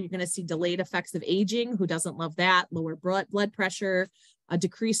highlighted here. You're going to see delayed effects of aging. Who doesn't love that? Lower blood pressure, a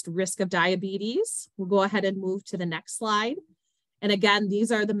decreased risk of diabetes. We'll go ahead and move to the next slide. And again,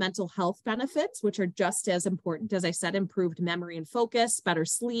 these are the mental health benefits, which are just as important. As I said, improved memory and focus, better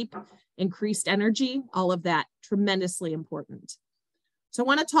sleep, increased energy, all of that tremendously important. So I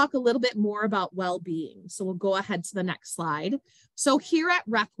want to talk a little bit more about well-being. So we'll go ahead to the next slide. So here at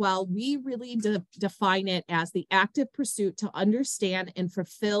Rockwell, we really define it as the active pursuit to understand and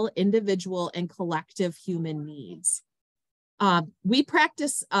fulfill individual and collective human needs. We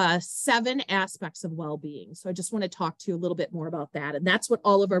practice 7 aspects of well-being. So I just want to talk to you a little bit more about that. And that's what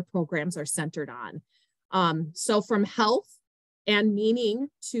all of our programs are centered on. So from health and meaning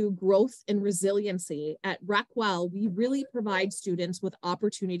to growth and resiliency, at Rockwell, we really provide students with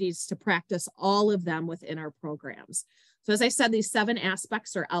opportunities to practice all of them within our programs. So as I said, these 7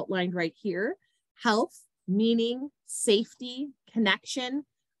 aspects are outlined right here: health, meaning, safety, connection,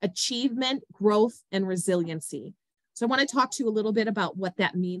 achievement, growth, and resiliency. So I want to talk to you a little bit about what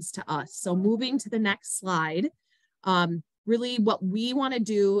that means to us. So moving to the next slide, really what we want to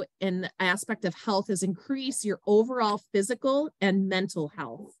do in the aspect of health is increase your overall physical and mental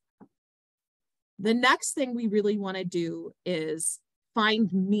health. The next thing we really want to do is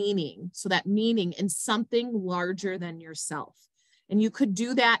find meaning. So that meaning in something larger than yourself. And you could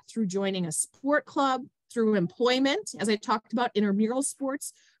do that through joining a sport club, through employment, as I talked about, intramural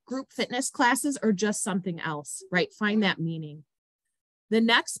sports, group fitness classes, or just something else, right? Find that meaning. The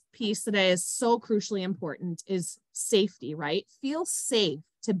next piece that is so crucially important is safety, right? Feel safe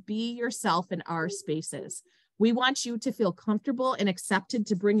to be yourself in our spaces. We want you to feel comfortable and accepted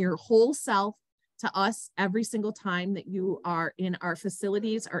to bring your whole self to us every single time that you are in our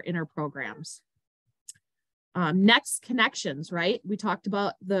facilities or in our programs. Next, connections, right? We talked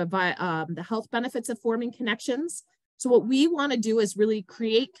about the health benefits of forming connections. So what we want to do is really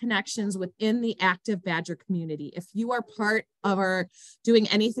create connections within the active Badger community. If you are part of our doing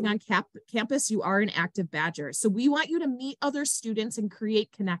anything on campus, you are an active Badger. So we want you to meet other students and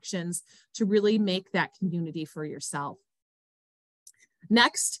create connections to really make that community for yourself.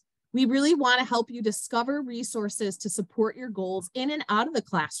 Next, we really want to help you discover resources to support your goals in and out of the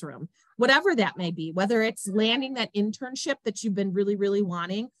classroom, whatever that may be, whether it's landing that internship that you've been really, really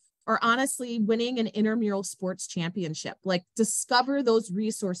wanting, or honestly winning an intramural sports championship. Like, discover those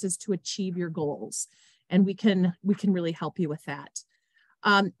resources to achieve your goals. And we can really help you with that.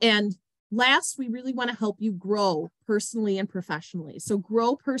 And last, we really want to help you grow personally and professionally. So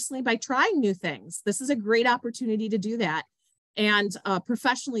grow personally by trying new things. This is a great opportunity to do that. And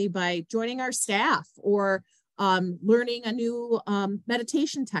professionally by joining our staff or learning a new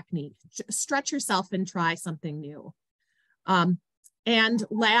meditation technique. Stretch yourself and try something new. And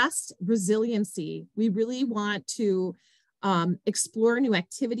last, resiliency. We really want to explore new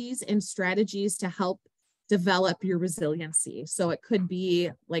activities and strategies to help develop your resiliency. So it could be,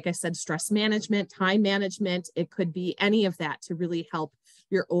 like I said, stress management, time management. It could be any of that to really help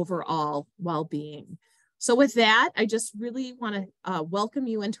your overall well-being. So with that, I just really want to welcome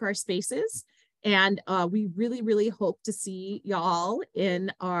you into our spaces. And we really, really hope to see y'all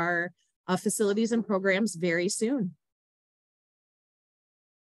in our facilities and programs very soon.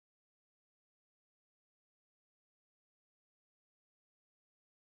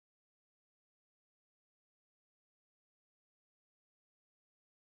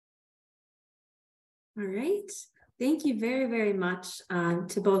 All right. Thank you very, very much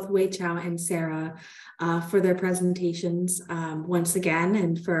to both Wei Chao and Sarah for their presentations once again,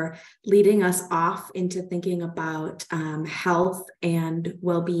 and for leading us off into thinking about health and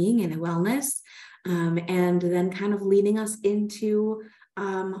well-being and wellness, and then kind of leading us into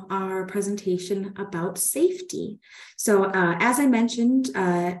our presentation about safety. So as I mentioned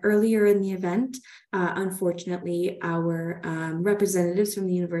earlier in the event, unfortunately, our representatives from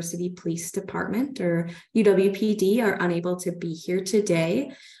the University Police Department, or UW-PD, are unable to be here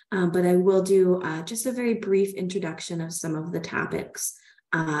today, but I will do just a very brief introduction of some of the topics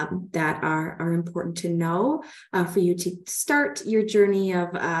that are important to know for you to start your journey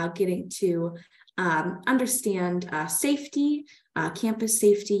of getting to understand safety, campus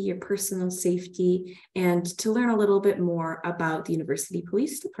safety, your personal safety, and to learn a little bit more about the University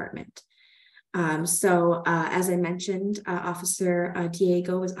Police Department. As I mentioned, Officer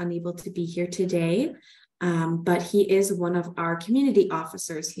Diego is unable to be here today, but he is one of our community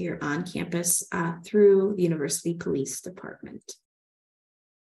officers here on campus through the University Police Department.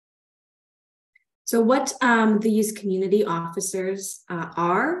 So what these community officers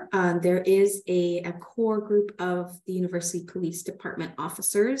are, there is a core group of the University Police Department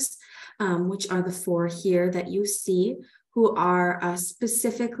officers, which are the four here that you see, who are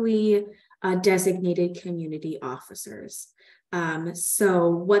specifically designated community officers. So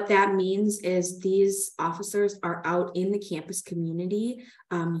what that means is these officers are out in the campus community.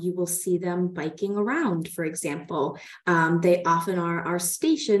 You will see them biking around, for example. They often are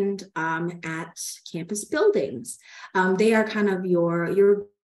stationed at campus buildings. They are kind of your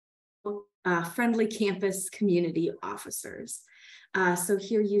friendly campus community officers. So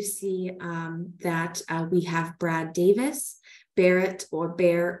here you see that we have Brad Davis, Barrett or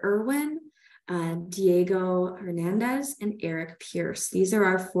Bear Irwin, Diego Hernandez, and Eric Pierce. These are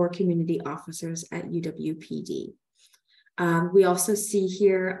our four community officers at UW-PD. We also see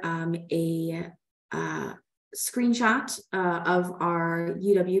here a screenshot of our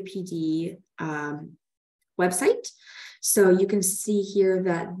UW-PD website. So you can see here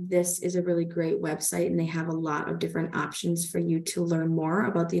that this is a really great website, and they have a lot of different options for you to learn more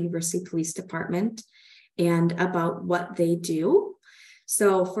about the University Police Department and about what they do.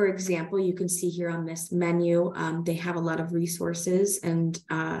 So for example, you can see here on this menu, they have a lot of resources and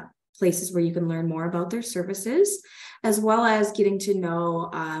places where you can learn more about their services, as well as getting to know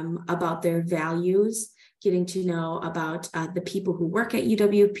about their values, getting to know about the people who work at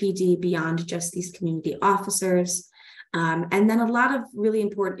UW-PD beyond just these community officers. And then a lot of really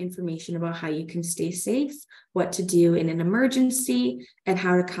important information about how you can stay safe, what to do in an emergency, and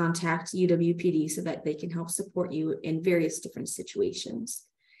how to contact UW-PD so that they can help support you in various different situations.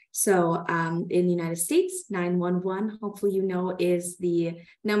 So in the United States, 911, hopefully you know, is the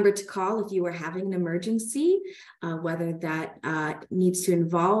number to call if you are having an emergency, whether that needs to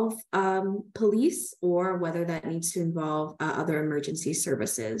involve police or whether that needs to involve other emergency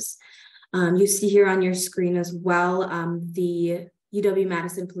services. You see here on your screen as well the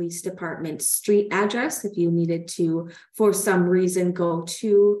UW-Madison Police Department street address if you needed to, for some reason, go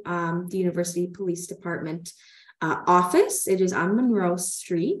to the University Police Department office. It is on Monroe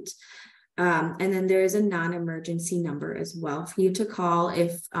Street. And then there is a non-emergency number as well for you to call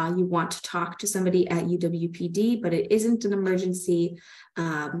if you want to talk to somebody at UW-PD, but it isn't an emergency,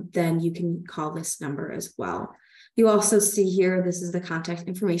 then you can call this number as well. You also see here, this is the contact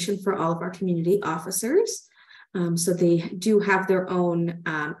information for all of our community officers. So they do have their own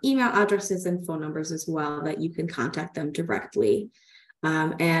email addresses and phone numbers as well that you can contact them directly.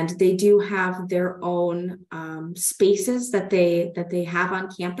 And they do have their own spaces that they have on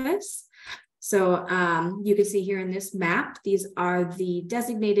campus. So you can see here in this map, these are the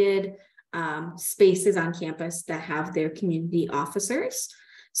designated spaces on campus that have their community officers.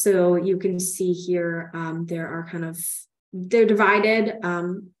 So you can see here, they're divided.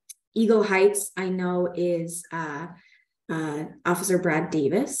 Eagle Heights, I know, is Officer Brad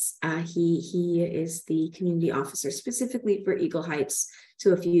Davis. He is the community officer specifically for Eagle Heights.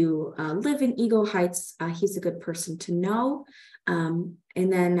 So if you live in Eagle Heights, he's a good person to know. And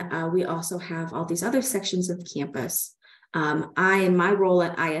then we also have all these other sections of campus. In my role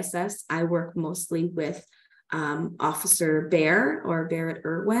at ISS, I work mostly with Officer Bear or Barrett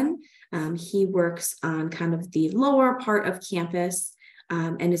Irwin. He works on kind of the lower part of campus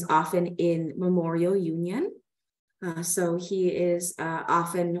and is often in Memorial Union. So he is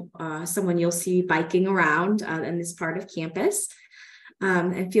often someone you'll see biking around in this part of campus.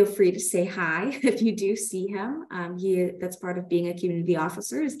 And feel free to say hi if you do see him. That's part of being a community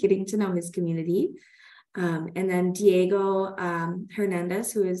officer, is getting to know his community. And then Diego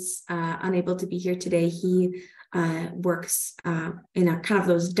Hernandez, who is unable to be here today, he works in a kind of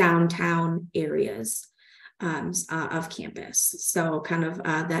those downtown areas of campus. So kind of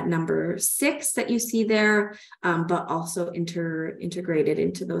that number 6 that you see there, but also integrated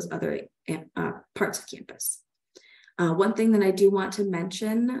into those other parts of campus. One thing that I do want to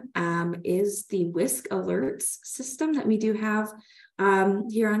mention is the WISC alerts system that we do have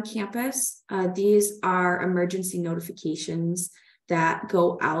here on campus. These are emergency notifications that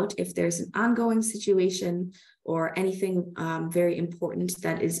go out if there's an ongoing situation or anything very important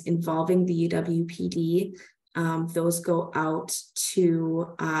that is involving the UW-PD. Those go out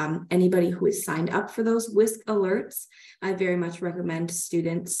to anybody who is signed up for those WISC alerts. I very much recommend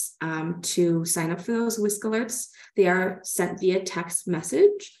students to sign up for those WISC alerts. They are sent via text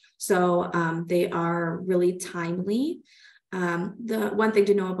message, so they are really timely. The one thing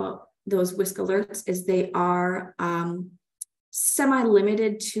to know about those WISC alerts is they are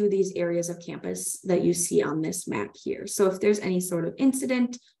semi-limited to these areas of campus that you see on this map here. So if there's any sort of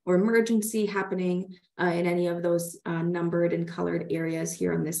incident or emergency happening in any of those numbered and colored areas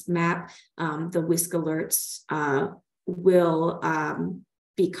here on this map, the WISC alerts will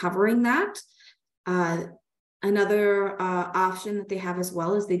be covering that. Another option that they have as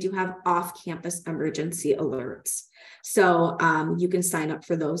well is they do have off-campus emergency alerts. So you can sign up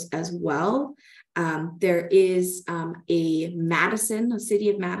for those as well. There is a City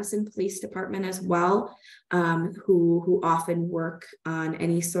of Madison Police Department as well, who often work on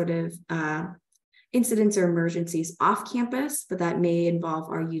any sort of incidents or emergencies off campus, but that may involve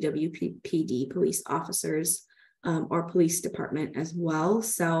our UW-PD police officers or police department as well.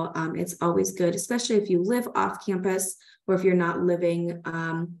 So it's always good, especially if you live off campus or if you're not living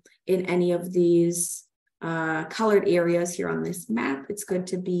in any of these colored areas here on this map. It's good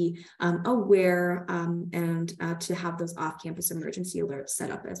to be aware and to have those off-campus emergency alerts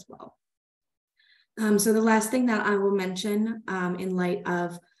set up as well. So the last thing that I will mention in light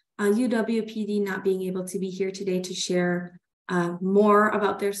of UW-PD not being able to be here today to share more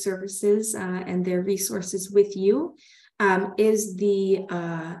about their services and their resources with you is the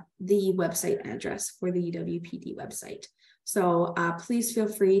website address for the UW-PD website. So please feel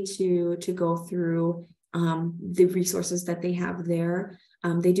free to go through the resources that they have there.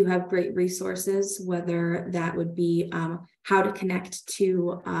 They do have great resources, whether that would be how to connect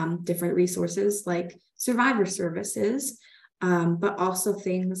to different resources like survivor services, but also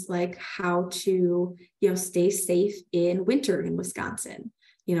things like how to, stay safe in winter in Wisconsin.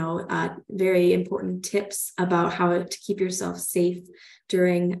 Very important tips about how to keep yourself safe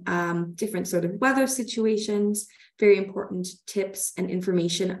during different sort of weather situations. Very important tips and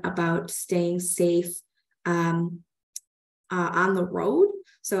information about staying safe on the road.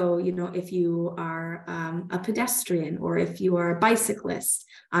 So, if you are a pedestrian or if you are a bicyclist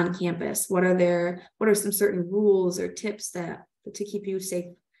on campus, what are some certain rules or tips to keep you safe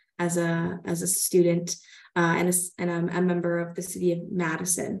as a student and a member of the City of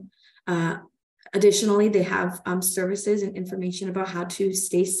Madison? Additionally, they have services and information about how to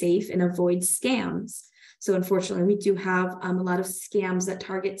stay safe and avoid scams. So unfortunately, we do have a lot of scams that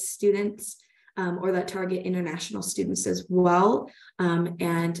target students or that target international students as well.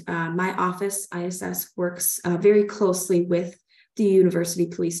 And my office, ISS, works very closely with the University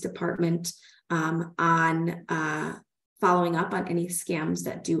Police Department on following up on any scams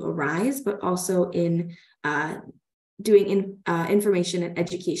that do arise, but also in doing information and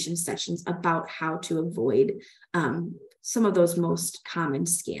education sessions about how to avoid some of those most common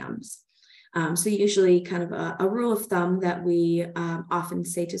scams. So usually kind of a rule of thumb that we often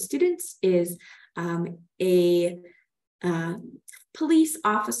say to students is a police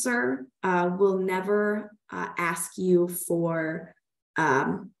officer will never ask you for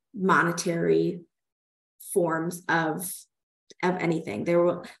monetary forms of anything.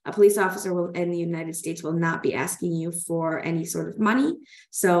 A police officer in the United States will not be asking you for any sort of money.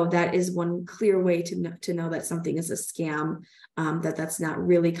 So that is one clear way to know that something is a scam, that's not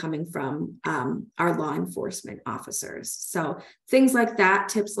really coming from our law enforcement officers. So things like that,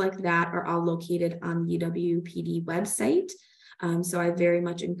 tips like that are all located on the UW-PD website. So I very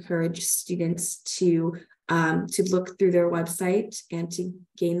much encourage students to look through their website and to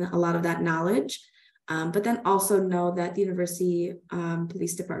gain a lot of that knowledge. But then also know that the University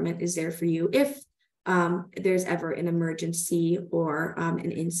Police Department is there for you if there's ever an emergency or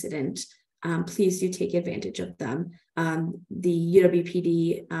an incident. Please do take advantage of them. The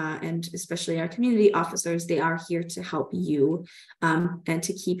UW-PD and especially our community officers, they are here to help you and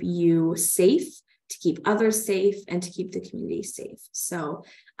to keep you safe, to keep others safe, and to keep the community safe. So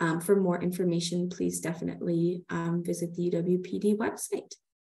For more information, please definitely visit the UW-PD website.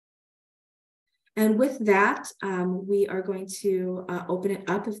 And with that, we are going to open it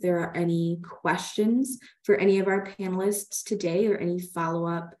up if there are any questions for any of our panelists today, or any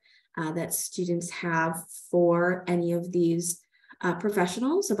follow-up that students have for any of these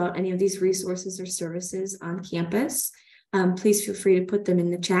professionals about any of these resources or services on campus. Please feel free to put them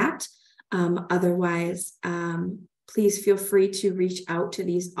in the chat. Otherwise, please feel free to reach out to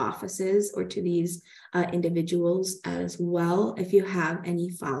these offices or to these individuals as well if you have any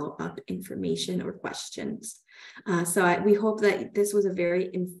follow-up information or questions. We hope that this was a very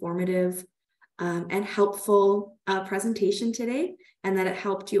informative and helpful presentation today, and that it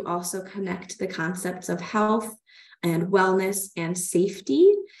helped you also connect the concepts of health and wellness and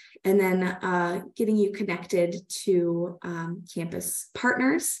safety, and then getting you connected to campus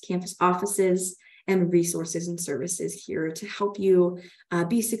partners, campus offices, and resources and services here to help you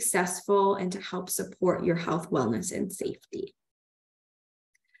be successful and to help support your health, wellness, and safety.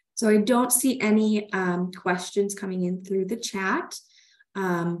 So I don't see any questions coming in through the chat,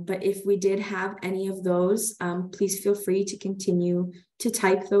 but if we did have any of those, please feel free to continue to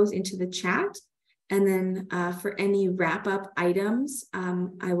type those into the chat. And then for any wrap-up items,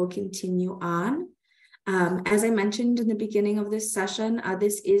 I will continue on. As I mentioned in the beginning of this session,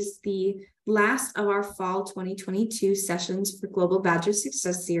 this is the last of our fall 2022 sessions for Global Badger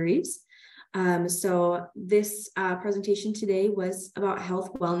Success Series. So this presentation today was about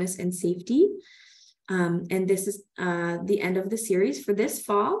health, wellness, and safety. And this is the end of the series for this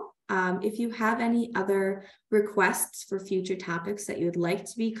fall. If you have any other requests for future topics that you would like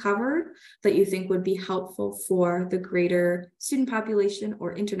to be covered, that you think would be helpful for the greater student population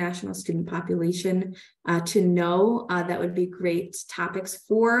or international student population to know, that would be great topics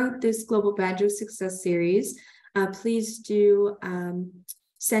for this Global Badger Success Series, please do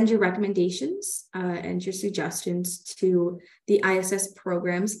send your recommendations and your suggestions to the ISS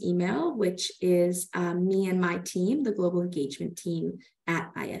programs email, which is me and my team, the Global Engagement Team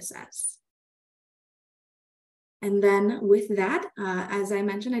at ISS. And then with that, as I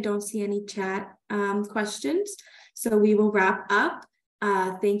mentioned, I don't see any chat questions, so we will wrap up.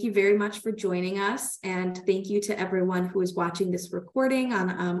 Thank you very much for joining us, and thank you to everyone who is watching this recording on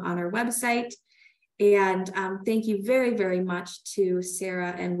our website. And thank you very, very much to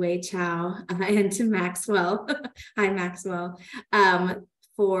Sarah and Wei Chow and to Maxwell. Hi, Maxwell,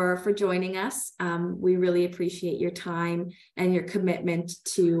 for joining us. We really appreciate your time and your commitment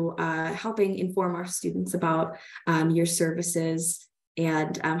to helping inform our students about your services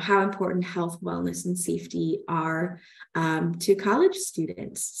and how important health, wellness, and safety are to college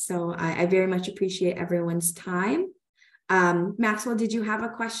students. So I very much appreciate everyone's time. Maxwell, did you have a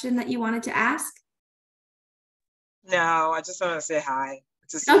question that you wanted to ask? No, I just want to say hi.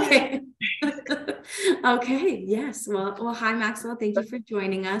 Okay. Okay. Yes. Well, hi, Maxwell. Thank you for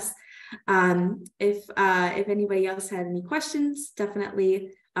joining us. If anybody else had any questions,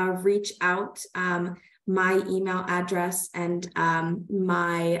 definitely reach out. My email address and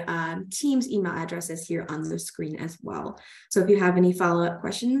my team's email address is here on the screen as well. So if you have any follow-up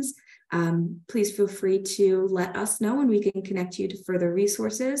questions, please feel free to let us know, and we can connect you to further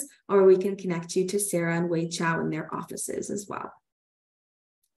resources, or we can connect you to Sarah and Wei Chow in their offices as well.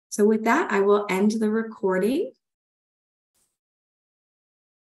 So with that, I will end the recording.